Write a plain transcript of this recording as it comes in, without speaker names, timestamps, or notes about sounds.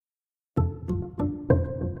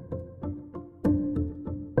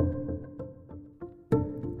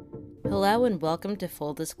Hello and welcome to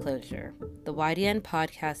Full Disclosure, the YDN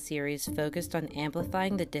podcast series focused on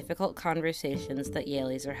amplifying the difficult conversations that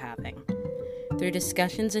Yaleys are having. Through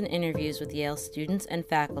discussions and interviews with Yale students and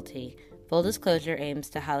faculty, Full Disclosure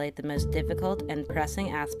aims to highlight the most difficult and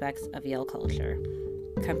pressing aspects of Yale culture.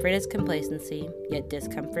 Comfort is complacency, yet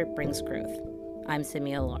discomfort brings growth. I'm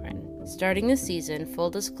Simia Lauren. Starting this season,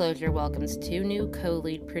 Full Disclosure welcomes two new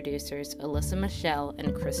co-lead producers, Alyssa Michelle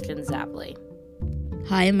and Christian Zapley.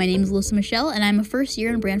 Hi, my name is Alyssa Michelle, and I'm a first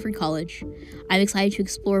year in Branford College. I'm excited to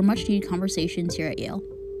explore much-needed conversations here at Yale.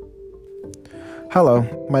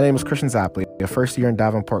 Hello, my name is Christian Zapley, a first year in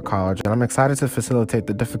Davenport College, and I'm excited to facilitate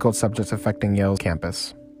the difficult subjects affecting Yale's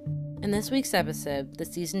campus. In this week's episode, the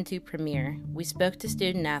Season 2 premiere, we spoke to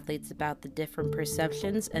student athletes about the different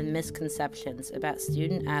perceptions and misconceptions about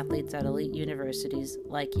student athletes at elite universities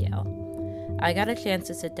like Yale. I got a chance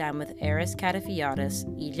to sit down with Aris Katafiadis,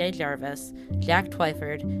 EJ Jarvis, Jack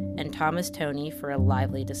Twyford, and Thomas Toney for a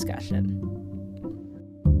lively discussion.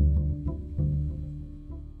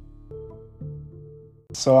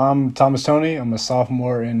 So I'm Thomas Toney. I'm a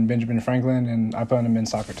sophomore in Benjamin Franklin, and I play on the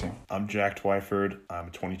men's soccer team. I'm Jack Twyford.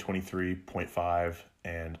 I'm 2023.5,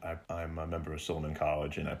 and I'm a member of Silliman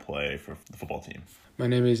College, and I play for the football team. My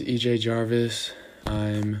name is EJ Jarvis.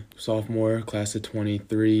 I'm sophomore, class of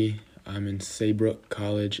 23. I'm in Saybrook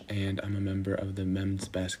College, and I'm a member of the men's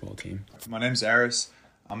basketball team. My name's Aris.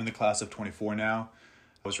 I'm in the class of 24 now.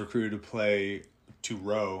 I was recruited to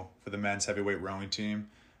row for the men's heavyweight rowing team,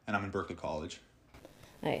 and I'm in Berkeley College.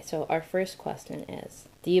 Alright, so our first question is,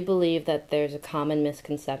 do you believe that there's a common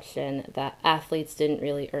misconception that athletes didn't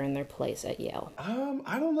really earn their place at Yale?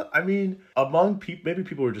 I don't know. I mean, among people, maybe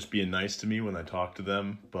people are just being nice to me when I talk to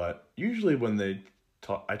them, but usually when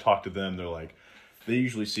I talk to them, they're like, they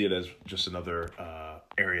usually see it as just another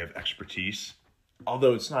area of expertise,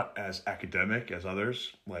 although it's not as academic as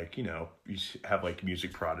others. Like, you know, you have like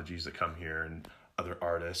music prodigies that come here and other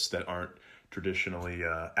artists that aren't traditionally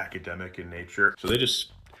academic in nature. So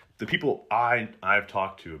the people I've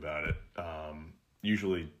talked to about it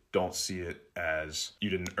usually don't see it as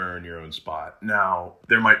you didn't earn your own spot. Now,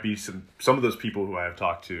 there might be some of those people who I have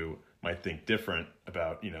talked to might think different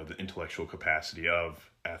about, you know, the intellectual capacity of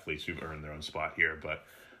athletes who've earned their own spot here, but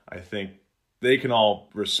I think they can all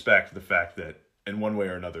respect the fact that in one way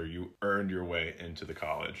or another you earned your way into the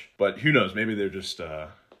college. But who knows? Maybe they're just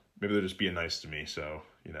being nice to me. So,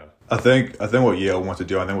 you know, I think what Yale wants to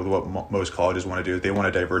do, I think with what most colleges want to do, they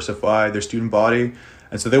want to diversify their student body,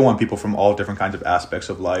 and so they want people from all different kinds of aspects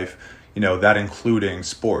of life. You know, that including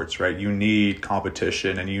sports, right? You need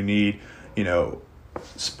competition, and you need, you know,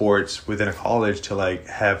 sports within a college to like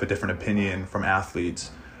have a different opinion from athletes,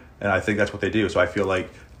 and I think that's what they do. So I feel like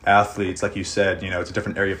athletes, like you said, you know, it's a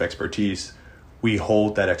different area of expertise. We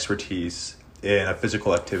hold that expertise in a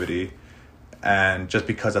physical activity, and just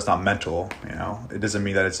because that's not mental, you know, it doesn't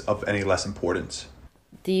mean that it's of any less importance.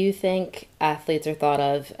 Do you think athletes are thought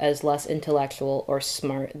of as less intellectual or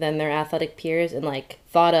smart than their athletic peers, and like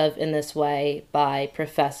thought of in this way by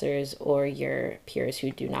professors or your peers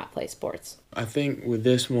who do not play sports? I think with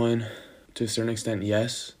this one, to a certain extent,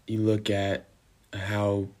 yes. You look at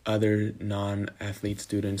how other non-athlete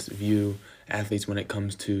students view athletes when it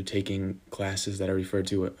comes to taking classes that are referred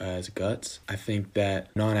to as guts. I think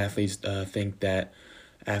that non-athletes think that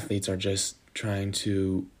athletes are just trying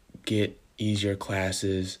to get easier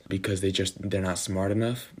classes because they're not smart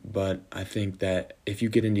enough. But I think that if you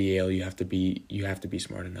get into Yale, you have to be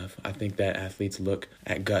smart enough. I think that athletes look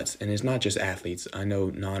at guts, and it's not just athletes. I know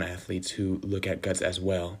non-athletes who look at guts as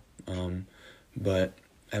well. But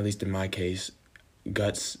at least in my case,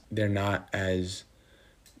 guts, they're not as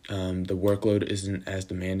the workload isn't as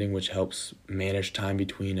demanding, which helps manage time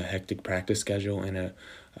between a hectic practice schedule and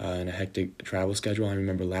a hectic travel schedule. I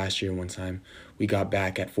remember last year one time we got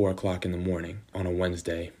back at 4:00 in the morning on a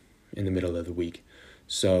Wednesday in the middle of the week.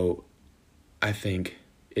 So I think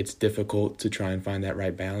it's difficult to try and find that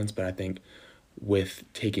right balance, but I think with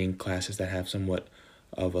taking classes that have somewhat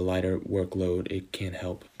of a lighter workload, it can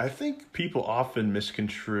help. I think people often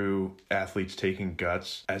misconstrue athletes taking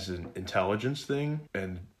guts as an intelligence thing,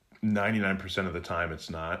 and 99% of the time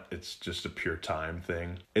it's not. It's just a pure time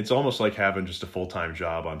thing. It's almost like having just a full-time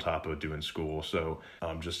job on top of doing school. So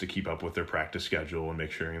just to keep up with their practice schedule and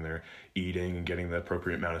make sure they're eating and getting the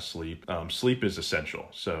appropriate amount of sleep. Sleep is essential.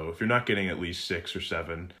 So if you're not getting at least 6 or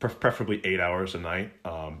 7, preferably 8 hours a night,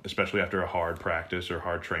 especially after a hard practice or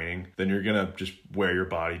hard training, then you're going to just wear your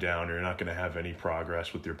body down. You're not going to have any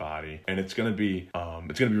progress with your body. And it's going to be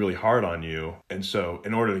really hard on you. And so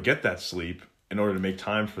in order to get that sleep, in order to make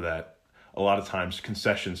time for that, a lot of times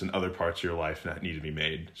concessions in other parts of your life that need to be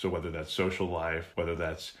made. So whether that's social life, whether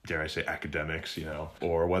that's, dare I say, academics,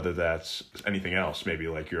 or whether that's anything else, maybe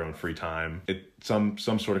like your own free time, some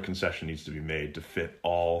sort of concession needs to be made to fit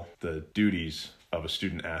all the duties of a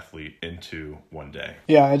student athlete into one day.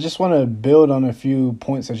 Yeah, I just want to build on a few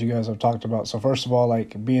points that you guys have talked about. So first of all,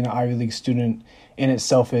 like being an Ivy League student in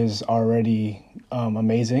itself is already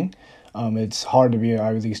amazing. It's hard to be an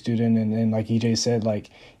Ivy League student, and like EJ said, like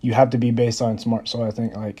you have to be based on smart. So I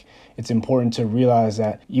think like it's important to realize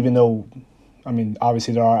that even though, I mean,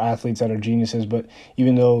 obviously there are athletes that are geniuses, but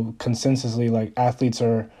even though consensusly like athletes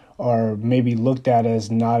are maybe looked at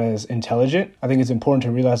as not as intelligent, I think it's important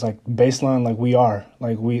to realize like baseline,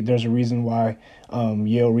 there's a reason why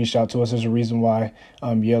Yale reached out to us. There's a reason why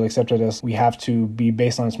Yale accepted us. We have to be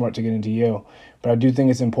baseline smart to get into Yale. But I do think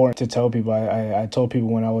it's important to tell people. I told people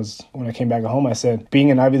when I came back home, I said,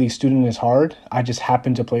 being an Ivy League student is hard. I just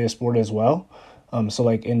happen to play a sport as well. So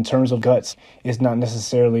like in terms of guts, it's not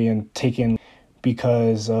necessarily taken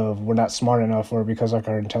because of we're not smart enough or because like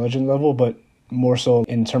our intelligence level, but more so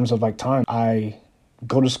in terms of like time. I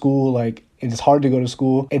go to school, like it's hard to go to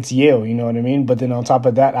school. It's Yale, you know what I mean? But then on top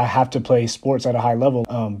of that, I have to play sports at a high level.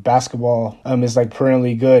 Basketball is like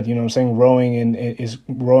perennially good, you know what I'm saying?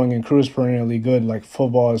 Rowing and crew is perennially good. Like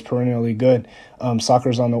football is perennially good.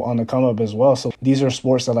 Soccer's on the come up as well. So these are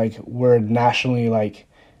sports that like we're nationally like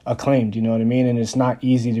acclaimed, you know what I mean? And it's not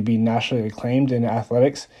easy to be nationally acclaimed in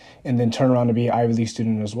athletics and then turn around to be an Ivy League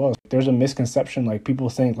student as well. There's a misconception, like people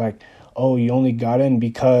think like, oh, you only got in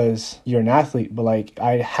because you're an athlete. But like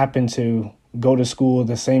I happen to go to school,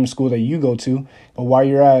 the same school that you go to. But while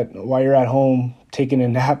you're at home taking a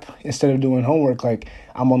nap instead of doing homework, like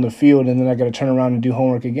I'm on the field and then I got to turn around and do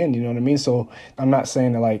homework again. You know what I mean? So I'm not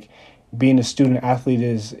saying that like being a student athlete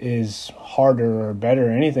is harder or better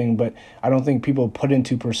or anything, but I don't think people put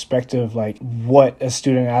into perspective like what a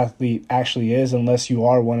student athlete actually is unless you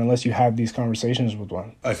are one, unless you have these conversations with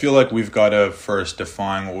one. I feel like we've got to first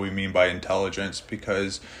define what we mean by intelligence,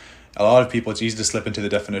 because a lot of people, it's easy to slip into the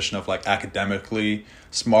definition of like academically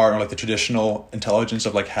smart or like the traditional intelligence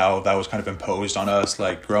of like how that was kind of imposed on us,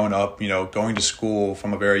 like growing up, going to school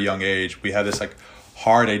from a very young age. We have this like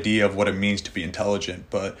hard idea of what it means to be intelligent,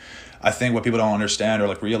 but I think what people don't understand or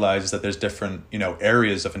like realize is that there's different,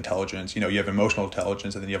 areas of intelligence. You have emotional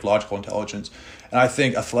intelligence and then you have logical intelligence. And I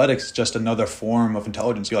think athletics is just another form of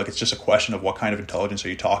intelligence. It's just a question of what kind of intelligence are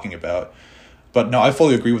you talking about. But no, I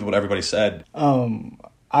fully agree with what everybody said.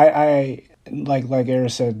 I like Eric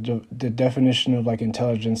said, the definition of like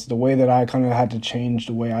intelligence, the way that I kind of had to change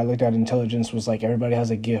the way I looked at intelligence was like everybody has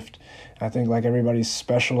a gift. I think like everybody's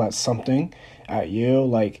special at something at Yale.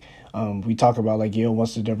 Like we talk about like Yale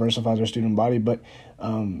wants to diversify their student body, but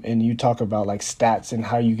and you talk about like stats and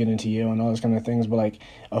how you get into Yale and all those kind of things. But like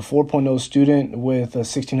a 4.0 student with a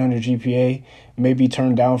 1600 GPA may be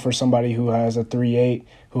turned down for somebody who has a 3.8,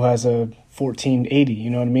 who has a 1480, you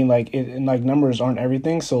know what I mean? Like like numbers aren't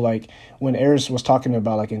everything. So like when Eris was talking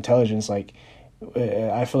about like intelligence, like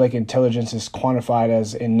I feel like intelligence is quantified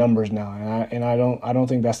as in numbers now, and I don't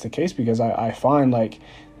think that's the case, because I find like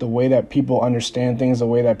the way that people understand things, the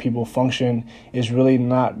way that people function is really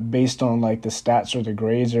not based on like the stats or the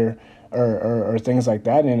grades or things like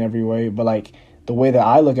that in every way, but like the way that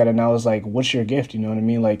I look at it now is like, what's your gift? You know what I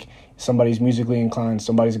mean? Like somebody's musically inclined,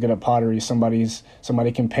 somebody's good at pottery, somebody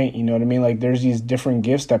can paint, you know what I mean? Like there's these different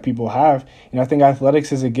gifts that people have. And I think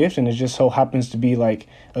athletics is a gift, and it just so happens to be like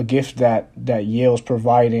a gift that Yale's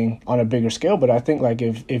providing on a bigger scale. But I think like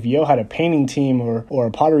if Yale had a painting team or a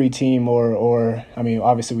pottery team or I mean,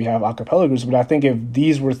 obviously we have a cappella groups, but I think if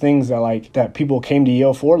these were things that people came to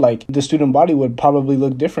Yale for, like the student body would probably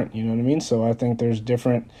look different, you know what I mean? So I think there's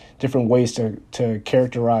different ways to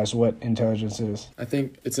characterize what intelligence is. I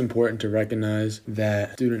think it's important to recognize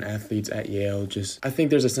that student athletes at Yale I think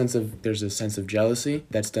there's a sense of jealousy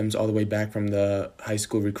that stems all the way back from the high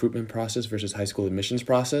school recruitment process versus high school admissions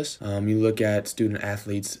process. You look at student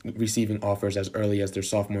athletes receiving offers as early as their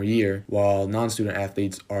sophomore year, while non-student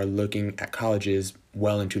athletes are looking at colleges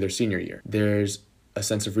well into their senior year. There's a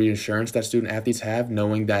sense of reassurance that student athletes have,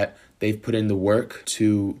 knowing that they've put in the work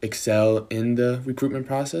to excel in the recruitment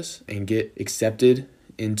process and get accepted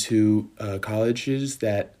into colleges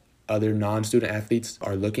that other non-student athletes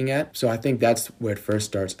are looking at. So I think that's where it first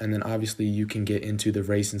starts. And then obviously you can get into the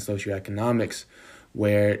race and socioeconomics,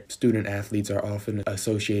 where student athletes are often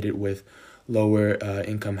associated with lower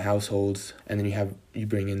income households, and then you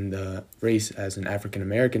bring in the race as an African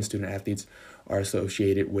American student athletes are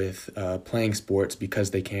associated with playing sports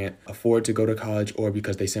because they can't afford to go to college or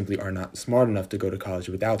because they simply are not smart enough to go to college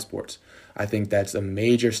without sports. I think that's a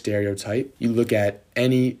major stereotype. You look at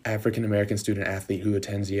any African American student athlete who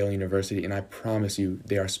attends Yale University, and I promise you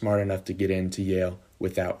they are smart enough to get into Yale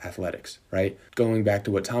without athletics, right? Going back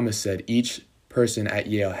to what Thomas said, each person at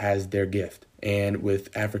Yale has their gift. And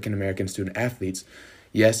with African American student athletes,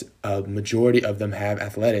 yes, a majority of them have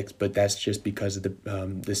athletics, but that's just because of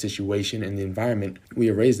the situation and the environment we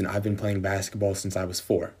were raised in. I've been playing basketball since I was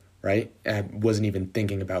 4, right? I wasn't even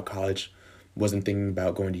thinking about college, wasn't thinking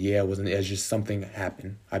about going to Yale. It was just something that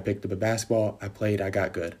happened. I picked up a basketball, I played, I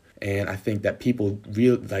got good. And I think that people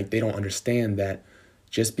they don't understand that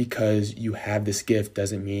just because you have this gift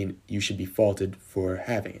doesn't mean you should be faulted for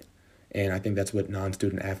having it. And I think that's what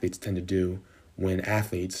non-student athletes tend to do when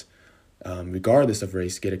athletes, regardless of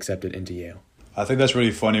race, get accepted into Yale. I think that's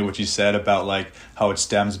really funny what you said about like how it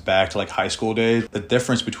stems back to like high school days. The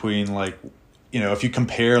difference between like, if you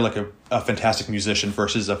compare like a fantastic musician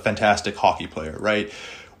versus a fantastic hockey player, right?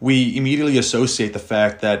 We immediately associate the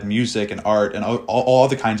fact that music and art and all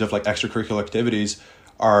the kinds of like extracurricular activities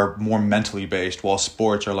are more mentally based, while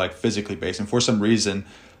sports are like physically based. And for some reason,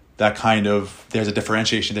 there's a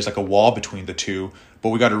differentiation, there's like a wall between the two, but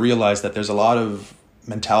we got to realize that there's a lot of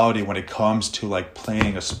mentality when it comes to like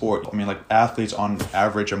playing a sport. I mean, like athletes on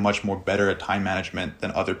average are much more better at time management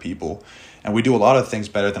than other people. And we do a lot of things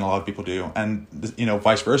better than a lot of people do. And,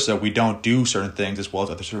 vice versa, we don't do certain things as well as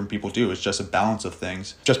other certain people do. It's just a balance of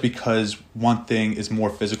things. Just because one thing is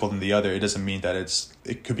more physical than the other, it doesn't mean that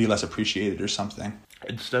it could be less appreciated or something.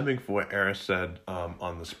 And stemming from what Eris said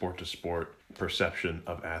on the sport-to-sport perception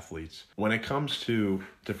of athletes, when it comes to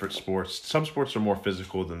different sports, some sports are more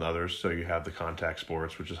physical than others. So you have the contact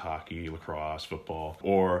sports, which is hockey, lacrosse, football,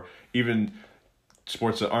 or even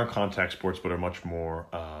sports that aren't contact sports but are much more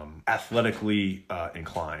athletically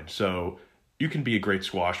inclined. So you can be a great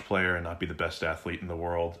squash player and not be the best athlete in the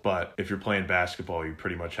world, but if you're playing basketball, you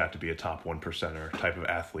pretty much have to be a top 1%er type of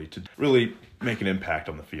athlete to really make an impact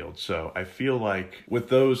on the field. So I feel like with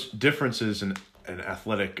those differences in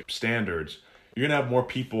athletic standards, you're going to have more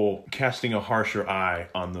people casting a harsher eye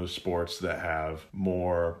on those sports that have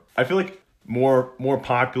more, I feel like more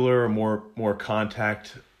popular, more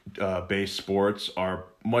contact based sports are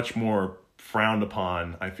much more frowned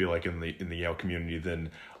upon, I feel like, in the Yale community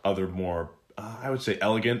than other more I would say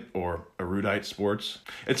elegant or erudite sports.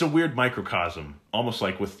 It's a weird microcosm, almost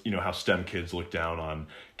like with, how STEM kids look down on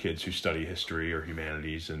kids who study history or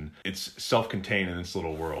humanities, and it's self-contained in this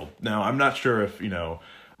little world. Now, I'm not sure if,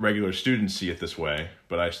 regular students see it this way,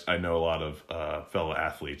 but I know a lot of fellow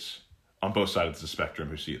athletes on both sides of the spectrum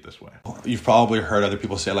who see it this way. You've probably heard other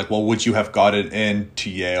people say like, well, would you have gotten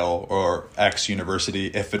into Yale or X university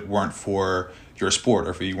if it weren't for your sport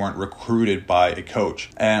or if you weren't recruited by a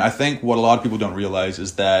coach? And I think what a lot of people don't realize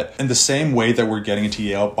is that in the same way that we're getting into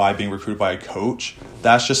Yale by being recruited by a coach,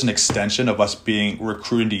 that's just an extension of us being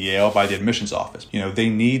recruited to Yale by the admissions office. They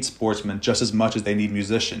need sportsmen just as much as they need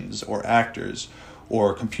musicians or actors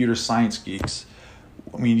or computer science geeks.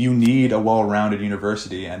 I mean, you need a well-rounded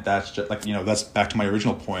university, and that's just like, that's back to my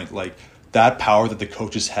original point. Like, that power that the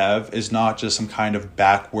coaches have is not just some kind of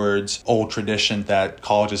backwards old tradition that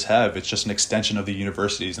colleges have. It's just an extension of the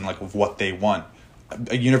universities and like of what they want.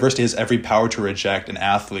 A university has every power to reject an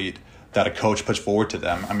athlete that a coach puts forward to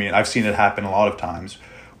them. I mean, I've seen it happen a lot of times.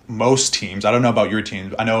 Most teams, I don't know about your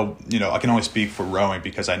team. I know, I can only speak for rowing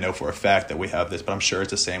because I know for a fact that we have this, but I'm sure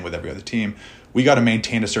it's the same with every other team. We got to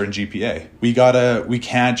maintain a certain GPA. We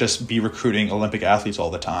can't just be recruiting Olympic athletes all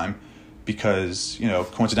the time because,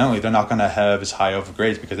 coincidentally, they're not going to have as high of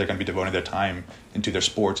grades because they're going to be devoting their time into their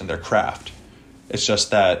sports and their craft. It's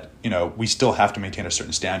just that, we still have to maintain a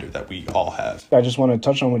certain standard that we all have. I just want to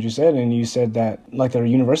touch on what you said, and you said that like the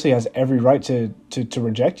university has every right to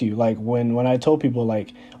reject you. Like when I told people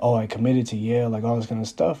like, oh, I committed to Yale, like all this kind of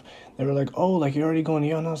stuff, they were like, oh, like you're already going to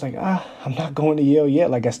Yale, and I was like, I'm not going to Yale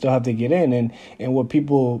yet. Like I still have to get in, and what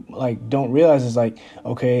people like don't realize is like,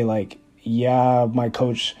 okay, like yeah, my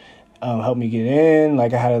coach helped me get in,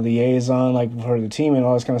 like I had a liaison like for the team and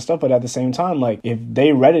all this kind of stuff, but at the same time, like if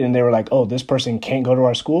they read it and they were like, oh, this person can't go to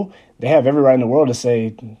our school, they have every right in the world to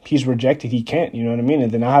say he's rejected, he can't, you know what I mean?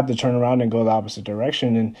 And then I have to turn around and go the opposite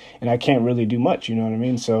direction, and I can't really do much, you know what I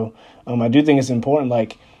mean? So I do think it's important,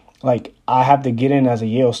 like I have to get in as a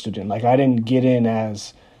Yale student. Like I didn't get in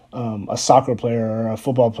as a soccer player or a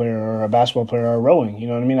football player or a basketball player or rowing, you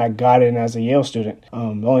know what I mean? I got in as a Yale student. The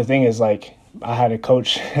only thing is like, I had a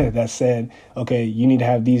coach that said, okay, you need to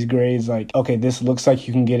have these grades. Like, okay, this looks like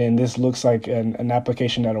you can get in. This looks like an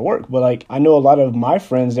application that'll work. But like, I know a lot of my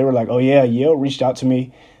friends, they were like, oh yeah, Yale reached out to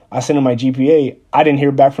me. I sent them my GPA. I didn't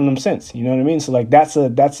hear back from them since. You know what I mean? So like, that's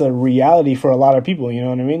a reality for a lot of people. You know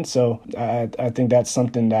what I mean? So I think that's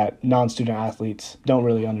something that non-student athletes don't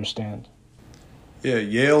really understand. Yeah,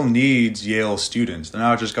 Yale needs Yale students. They're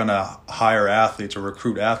not just going to hire athletes or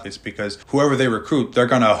recruit athletes, because whoever they recruit, they're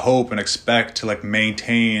going to hope and expect to like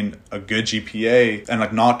maintain a good GPA and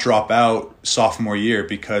like not drop out sophomore year,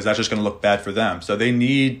 because that's just going to look bad for them. So they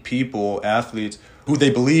need people, athletes, who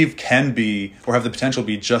they believe can be or have the potential to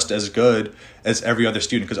be just as good as every other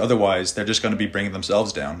student, because otherwise they're just going to be bringing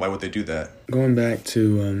themselves down. Why would they do that? Going back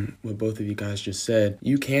to what both of you guys just said,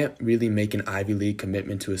 you can't really make an Ivy League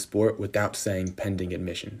commitment to a sport without saying pending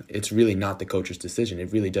admission. It's really not the coach's decision.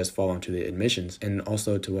 It really does fall onto the admissions. And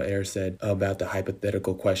also to what Eric said about the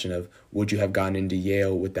hypothetical question of, would you have gotten into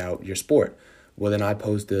Yale without your sport? Well, then I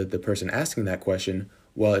posed the person asking that question,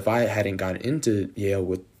 well, if I hadn't gotten into Yale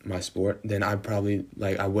with my sport, then I probably,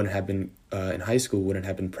 I wouldn't have been, in high school, wouldn't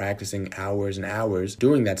have been practicing hours and hours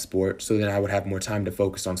doing that sport, so then I would have more time to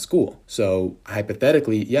focus on school. So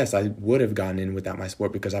hypothetically, yes, I would have gotten in without my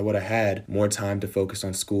sport because I would have had more time to focus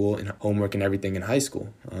on school and homework and everything in high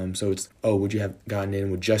school. So it's, would you have gotten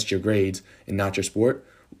in with just your grades and not your sport?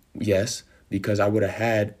 Yes, because I would have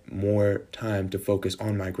had more time to focus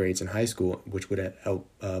on my grades in high school, which would have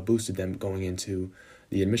helped boosted them going into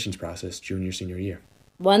the admissions process junior, senior year.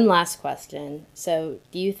 One last question. So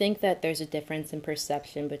do you think that there's a difference in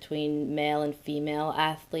perception between male and female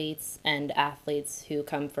athletes and athletes who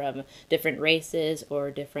come from different races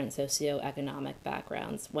or different socioeconomic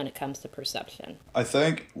backgrounds when it comes to perception? I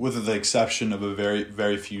think with the exception of a very,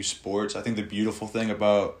 very few sports, I think the beautiful thing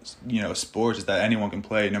about, sports is that anyone can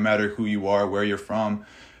play, no matter who you are, where you're from.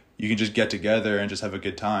 You can just get together and just have a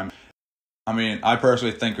good time. I mean, I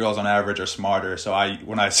personally think girls on average are smarter. So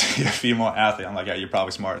when I see a female athlete, I'm like, yeah, you're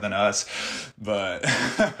probably smarter than us. But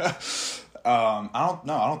I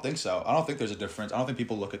don't think so. I don't think there's a difference. I don't think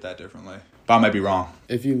people look at that differently. But I might be wrong.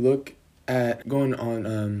 If you look at going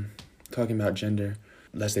on talking about gender,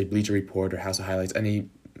 let's say Bleacher Report or House of Highlights, any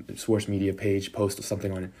sports media page post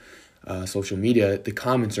something on social media, the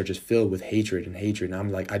comments are just filled with hatred. And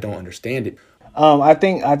I'm like, I don't understand it. I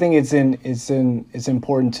think it's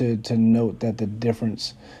important to note that the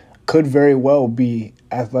difference could very well be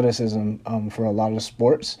athleticism for a lot of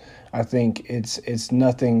sports. I think it's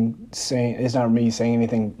not me saying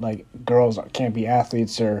anything like girls can't be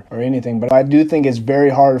athletes or anything, but I do think it's very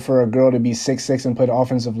hard for a girl to be 6'6" and play the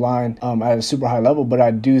offensive line at a super high level. But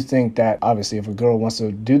I do think that obviously if a girl wants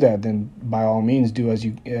to do that, then by all means do as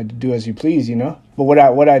you please, But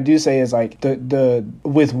what I do say is like the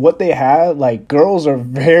with what they have, like girls are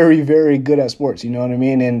very, very good at sports, you know what I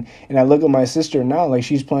mean? And I look at my sister now, like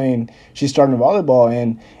she's starting volleyball,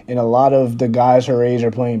 and a lot of the guys her age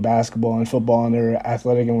are playing basketball and football and they're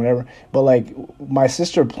athletic and whatever. But like my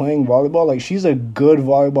sister playing volleyball, like she's a good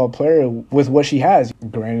volleyball player with what she has.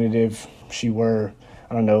 Granted, if she were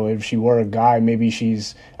a guy, maybe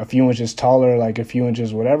she's a few inches taller, like a few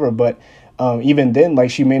inches whatever, but even then,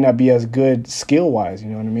 like she may not be as good skill-wise, you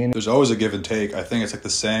know what I mean? There's always a give and take. I think it's like the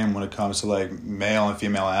same when it comes to like male and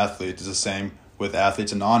female athletes. It's the same with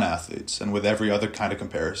athletes and non-athletes, and with every other kind of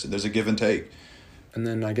comparison. There's a give and take. And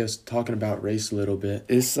then I guess talking about race a little bit,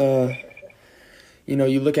 it's,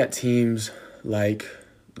 you look at teams like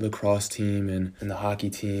lacrosse team and the hockey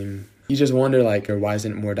team. You just wonder, why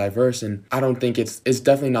isn't it more diverse? And I don't think it's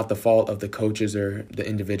definitely not the fault of the coaches or the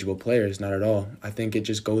individual players, not at all. I think it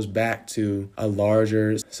just goes back to a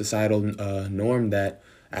larger societal norm that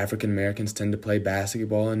African Americans tend to play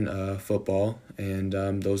basketball and football, and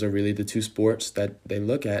those are really the two sports that they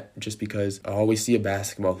look at, just because I always see a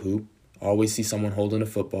basketball hoop, always see someone holding a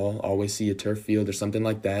football, always see a turf field or something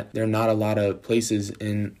like that. There are not a lot of places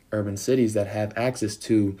in urban cities that have access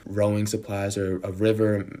to rowing supplies or a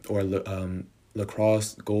river or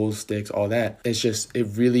lacrosse, goals, sticks, all that. It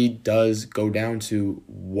really does go down to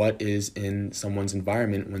what is in someone's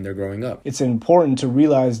environment when they're growing up. It's important to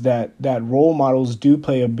realize that role models do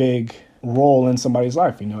play a big role in somebody's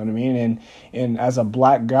life, you know what I mean? And as a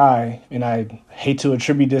black guy, and I hate to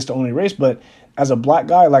attribute this to only race, but as a black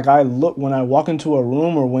guy, like I look when I walk into a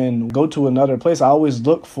room or go to another place, I always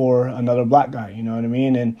look for another black guy, you know what I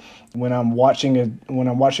mean? And when I'm watching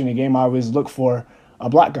a game, I always look for a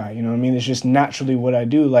black guy, you know what I mean? It's just naturally what I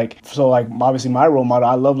do. Obviously my role model,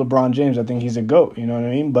 I love LeBron James. I think he's a GOAT, you know what I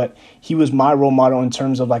mean? But he was my role model in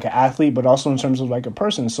terms of like an athlete, but also in terms of like a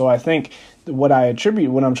person. So I think what I'm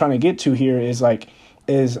trying to get to here is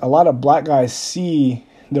a lot of black guys see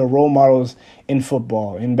They're role models in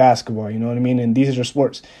football, in basketball, you know what I mean? And these are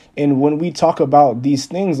sports. And when we talk about these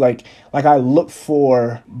things, like I look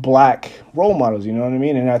for black role models, you know what I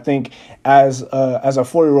mean? And I think as a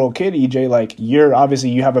 4-year-old kid, EJ, like you're obviously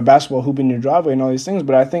you have a basketball hoop in your driveway and all these things,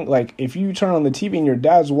 but I think like if you turn on the TV and your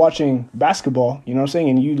dad's watching basketball, you know what I'm saying,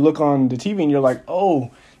 and you look on the TV and you're like, oh,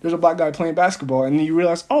 there's a black guy playing basketball, and then you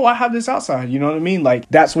realize, oh, I have this outside, you know what I mean? Like,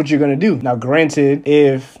 that's what you're going to do. Now, granted,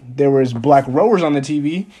 if there was black rowers on the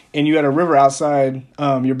TV and you had a river outside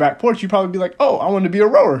your back porch, you'd probably be like, oh, I want to be a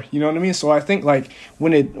rower, you know what I mean? So I think, like,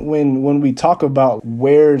 when we talk about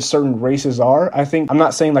where certain races are, I think, I'm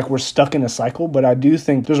not saying, like, we're stuck in a cycle, but I do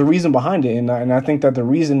think there's a reason behind it, and I think that the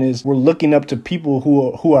reason is we're looking up to people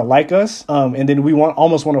who are like us, and then we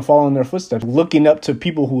almost want to follow in their footsteps. Looking up to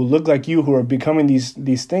people who look like you, who are becoming these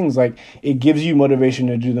things, like it gives you motivation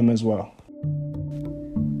to do them as well.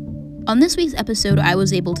 On this week's episode, I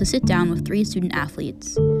was able to sit down with 3 student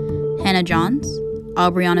athletes: Hannah Johns,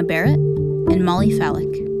 Aubriana Barrett, and Molly Fallick.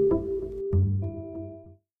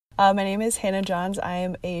 My name is Hannah Johns. I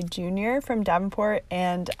am a junior from Davenport,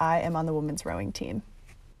 and I am on the women's rowing team.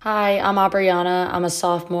 Hi, I'm Aubriana. I'm a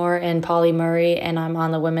sophomore in Pauli Murray, and I'm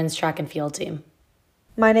on the women's track and field team.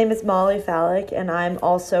 My name is Molly Fallick, and I'm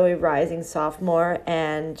also a rising sophomore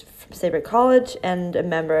and from Saybrook College and a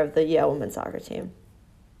member of the Yale women's soccer team.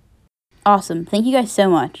 Awesome. Thank you guys so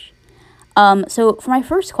much. So for my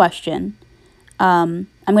first question, I'm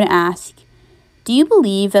going to ask, do you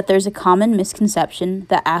believe that there's a common misconception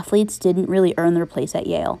that athletes didn't really earn their place at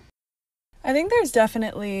Yale? I think there's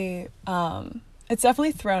definitely, it's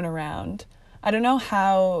definitely thrown around. I don't know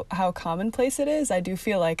how commonplace it is. I do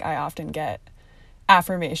feel like I often get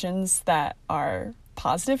affirmations that are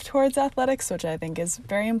positive towards athletics, which I think is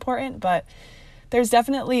very important, but there's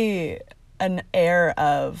definitely an air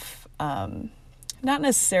of not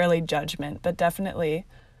necessarily judgment, but definitely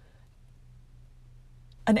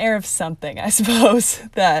an air of something, I suppose,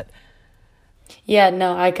 that... Yeah,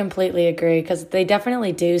 no, I completely agree, because they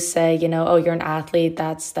definitely do say, you know, oh, you're an athlete,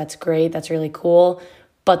 that's great, that's really cool,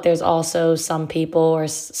 but there's also some people or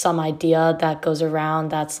some idea that goes around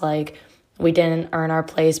that's like, we didn't earn our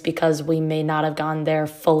place because we may not have gone there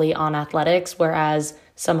fully on athletics, whereas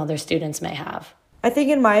some other students may have. I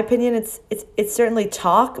think, in my opinion, it's certainly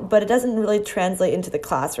talk, but it doesn't really translate into the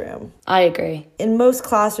classroom. I agree. In most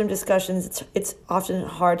classroom discussions, it's often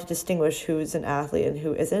hard to distinguish who's an athlete and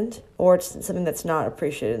who isn't, or it's something that's not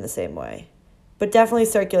appreciated in the same way. But definitely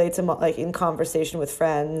circulates in conversation with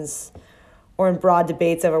friends or in broad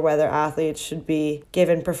debates over whether athletes should be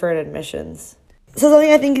given preferred admissions. So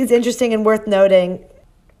something I think is interesting and worth noting,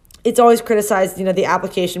 it's always criticized, the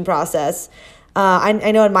application process.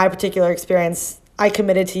 I know in my particular experience, I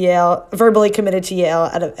verbally committed to Yale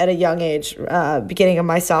at a young age, beginning of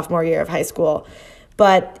my sophomore year of high school.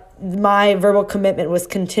 But my verbal commitment was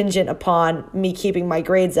contingent upon me keeping my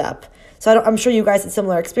grades up. So I'm sure you guys had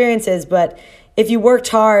similar experiences, but if you worked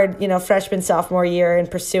hard, freshman, sophomore year in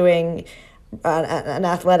pursuing an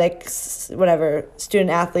athletics, student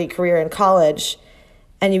athlete career in college,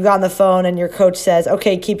 and you got on the phone and your coach says,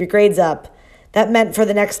 okay, keep your grades up, that meant for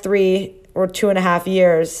the next 3 or 2.5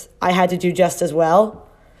 years, I had to do just as well.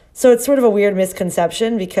 So it's sort of a weird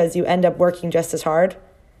misconception because you end up working just as hard.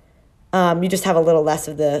 You just have a little less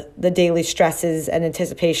of the daily stresses and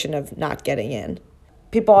anticipation of not getting in.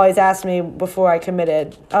 People always ask me before I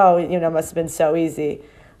committed, oh, it must have been so easy.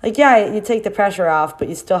 Like, yeah, you take the pressure off, but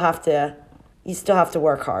you still have to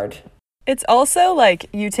work hard. It's also like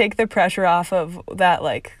you take the pressure off of that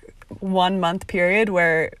 1 month period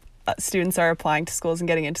where students are applying to schools and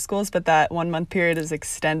getting into schools, but that 1 month period is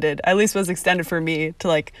extended, at least was extended for me,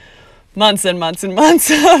 to months and months and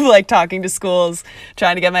months of talking to schools,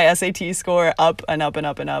 trying to get my SAT score up and up and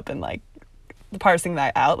up and up, and parsing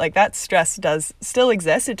that out. That stress does still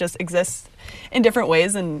exist. It just exists in different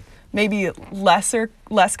ways and maybe less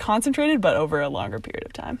concentrated, but over a longer period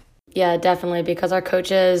of time. Yeah, definitely, because our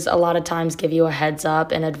coaches a lot of times give you a heads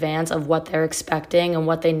up in advance of what they're expecting and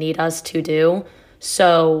what they need us to do.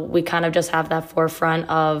 So we kind of just have that forefront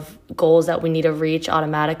of goals that we need to reach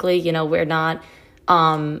automatically. We're not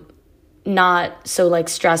so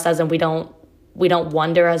stressed, as in we don't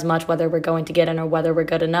wonder as much whether we're going to get in or whether we're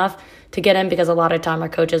good enough to get in, because a lot of time our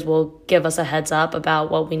coaches will give us a heads up about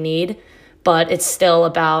what we need. But it's still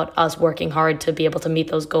about us working hard to be able to meet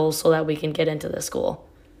those goals so that we can get into the school.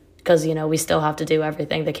 Because, we still have to do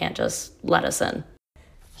everything. They can't just let us in.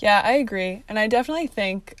 Yeah, I agree. And I definitely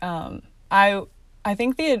think, I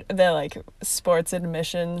think the sports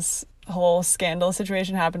admissions whole scandal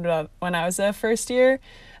situation happened when I was a first year.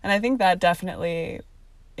 And I think that definitely,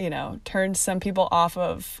 turned some people off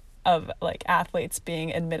of of like athletes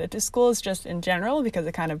being admitted to schools just in general, because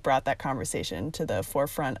it kind of brought that conversation to the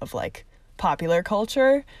forefront of like popular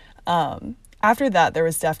culture. After that, there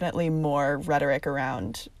was definitely more rhetoric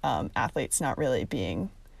around athletes not really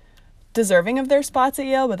being deserving of their spots at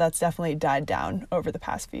Yale, but that's definitely died down over the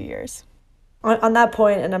past few years. On that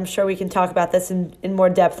point, and I'm sure we can talk about this in more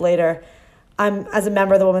depth later, I'm, as a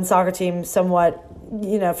member of the women's soccer team, somewhat,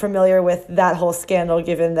 familiar with that whole scandal,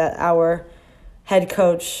 given that our head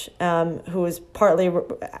coach, who was partly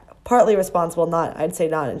responsible, I'd say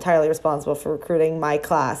not entirely responsible for recruiting my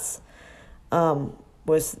class,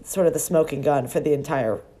 was sort of the smoking gun for the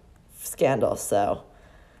entire scandal. So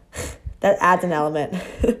that adds an element.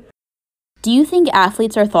 Do you think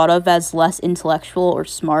athletes are thought of as less intellectual or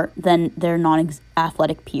smart than their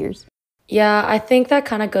non-athletic peers? Yeah, I think that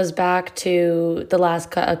kind of goes back to the last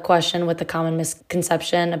question with the common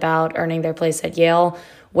misconception about earning their place at Yale,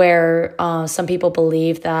 where some people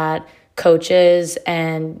believe that coaches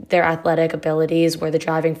and their athletic abilities were the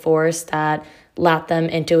driving force that let them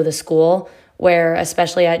into the school, where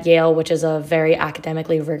especially at Yale, which is a very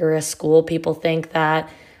academically rigorous school, people think that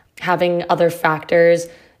having other factors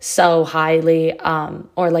so highly,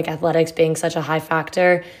 or like athletics being such a high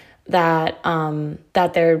factor, that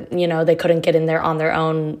they're, they couldn't get in there on their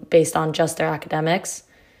own based on just their academics.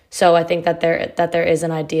 So I think that there is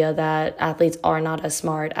an idea that athletes are not as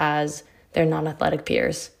smart as their non-athletic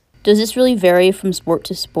peers. Does this really vary from sport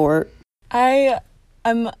to sport?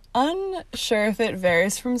 I'm unsure if it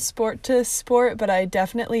varies from sport to sport, but I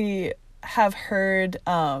definitely have heard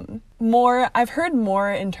more. I've heard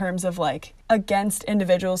more in terms of like against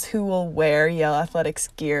individuals who will wear Yale Athletics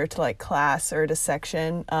gear to like class or to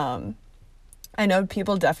section. I know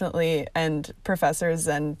people definitely, and professors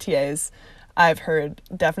and TAs, I've heard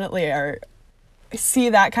definitely see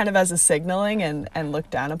that kind of as a signaling and look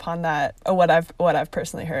down upon that. What I've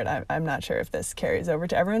personally heard, I'm not sure if this carries over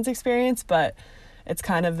to everyone's experience, but it's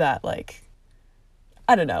kind of that like,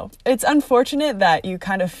 I don't know. It's unfortunate that you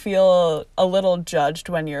kind of feel a little judged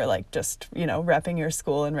when you're like just, repping your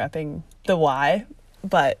school and repping the Y,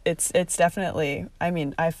 but it's definitely, I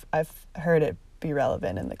mean, I've heard it be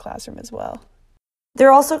relevant in the classroom as well.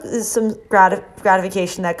 There also is some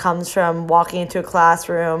gratification that comes from walking into a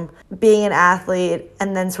classroom, being an athlete,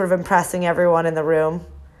 and then sort of impressing everyone in the room.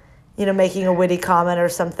 Making a witty comment or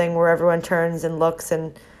something where everyone turns and looks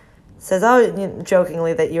and says,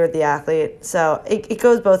 jokingly that you're the athlete. So it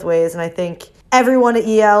goes both ways, and I think everyone at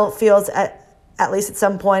Yale feels at least at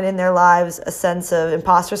some point in their lives a sense of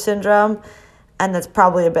imposter syndrome, and that's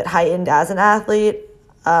probably a bit heightened as an athlete,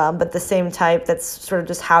 but the same type, that's sort of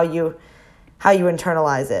just how you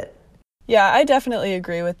internalize it. Yeah, I definitely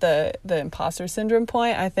agree with the imposter syndrome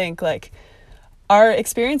point. I think like our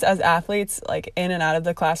experience as athletes, like in and out of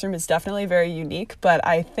the classroom, is definitely very unique, but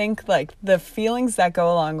I think like the feelings that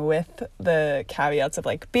go along with the caveats of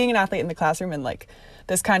like being an athlete in the classroom and like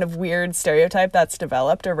this kind of weird stereotype that's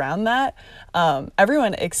developed around that,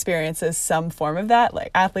 everyone experiences some form of that,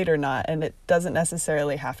 like athlete or not, and it doesn't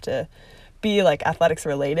necessarily have to be like athletics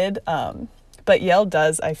related, but Yale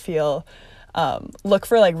does, I feel, look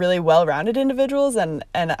for like really well-rounded individuals, and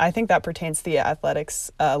I think that pertains to the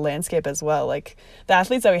athletics landscape as well. Like the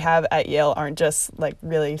athletes that we have at Yale aren't just like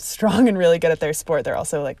really strong and really good at their sport, they're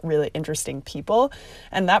also like really interesting people,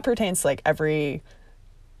 and that pertains to like every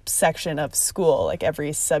section of school, like every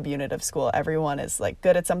subunit of school. Everyone is like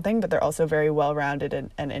good at something, but they're also very well-rounded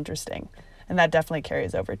and interesting, and that definitely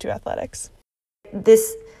carries over to athletics.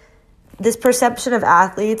 This perception of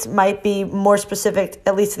athletes might be more specific,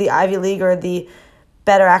 at least to the Ivy League or the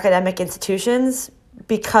better academic institutions,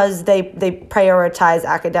 because they prioritize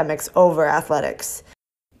academics over athletics.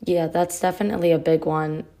 Yeah, that's definitely a big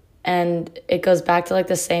one. And it goes back to like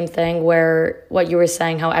the same thing where what you were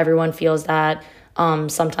saying, how everyone feels that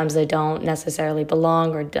sometimes they don't necessarily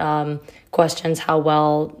belong, or questions how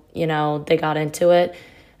well, they got into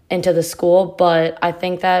the school. But I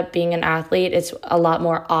think that being an athlete, it's a lot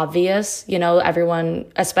more obvious.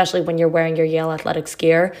 Everyone, especially when you're wearing your Yale Athletics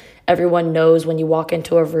gear, everyone knows when you walk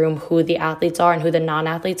into a room who the athletes are and who the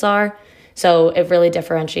non-athletes are. So it really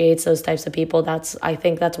differentiates those types of people. I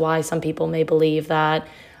think that's why some people may believe that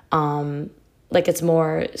it's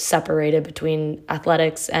more separated between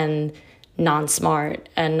athletics and non-smart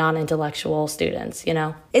and non-intellectual students,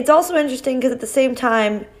 It's also interesting because at the same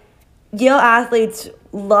time, Yale athletes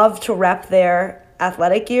love to rep their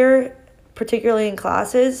athletic gear, particularly in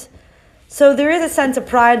classes. So there is a sense of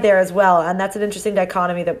pride there as well, and that's an interesting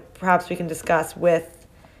dichotomy that perhaps we can discuss with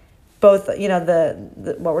both,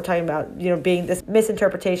 the what we're talking about, being this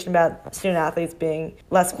misinterpretation about student athletes being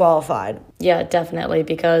less qualified. Yeah, definitely,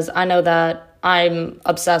 because I know that I'm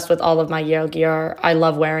obsessed with all of my Yale gear. I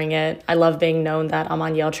love wearing it. I love being known that I'm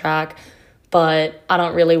on Yale track, but I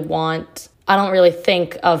don't really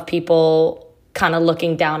think of people kind of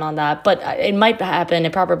looking down on that. But it might happen.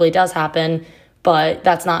 It probably does happen, but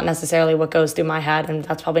that's not necessarily what goes through my head, and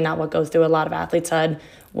that's probably not what goes through a lot of athletes' head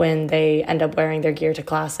when they end up wearing their gear to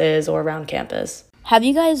classes or around campus. Have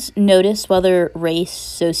you guys noticed whether race,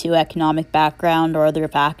 socioeconomic background, or other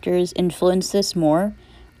factors influence this more?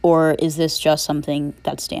 Or is this just something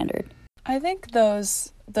that's standard? I think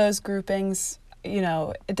those groupings,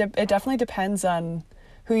 it definitely depends on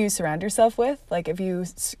who you surround yourself with. Like if you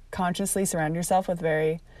consciously surround yourself with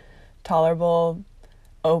very tolerable,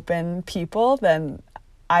 open people, then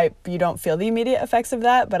you don't feel the immediate effects of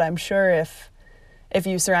that. But I'm sure if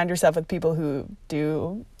you surround yourself with people who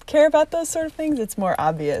do care about those sort of things, it's more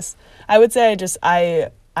obvious. I would say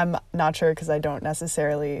I'm not sure because I don't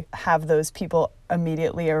necessarily have those people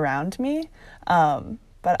immediately around me.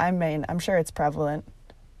 But I'm sure it's prevalent.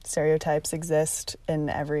 Stereotypes exist in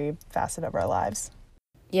every facet of our lives.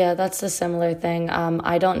 Yeah, that's a similar thing.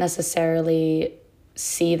 I don't necessarily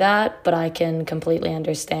see that, but I can completely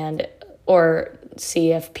understand or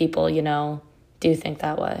see if people, do think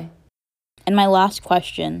that way. And my last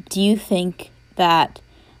question, do you think that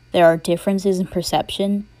there are differences in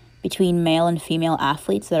perception between male and female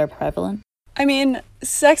athletes that are prevalent? I mean,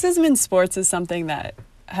 sexism in sports is something that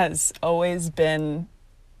has always been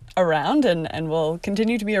around and will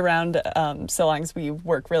continue to be around so long as we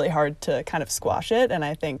work really hard to kind of squash it. And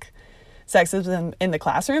I think sexism in the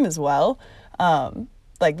classroom as well.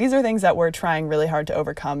 These are things that we're trying really hard to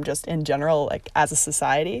overcome just in general, like as a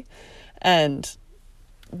society. And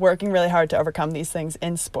working really hard to overcome these things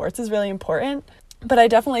in sports is really important. But I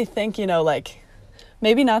definitely think,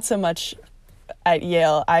 maybe not so much at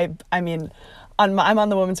Yale. I mean, I'm on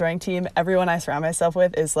the women's rowing team. Everyone I surround myself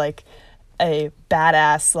with is like a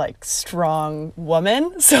badass, like strong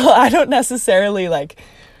woman. So I don't necessarily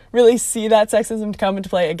really see that sexism come into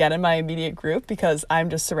play again in my immediate group because I'm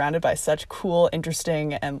just surrounded by such cool,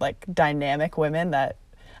 interesting, and dynamic women that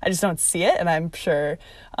I just don't see it. And I'm sure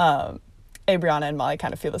Brianna and Molly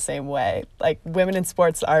kind of feel the same way. Like, women in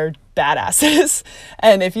sports are badasses.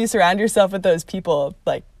 And if you surround yourself with those people,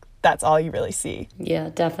 that's all you really see. Yeah,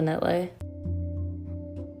 definitely.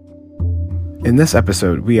 In this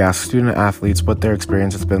episode, we asked student athletes what their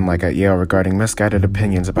experience has been like at Yale regarding misguided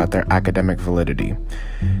opinions about their academic validity.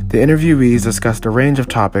 The interviewees discussed a range of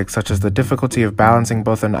topics such as the difficulty of balancing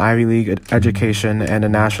both an Ivy League education and a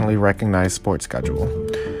nationally recognized sports schedule,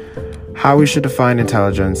 how we should define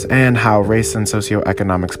intelligence, and how race and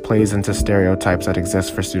socioeconomics plays into stereotypes that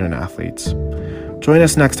exist for student athletes. Join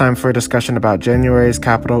us next time for a discussion about January's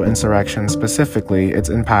Capitol insurrection, specifically its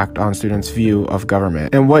impact on students' view of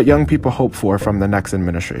government, and what young people hope for from the next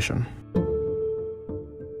administration.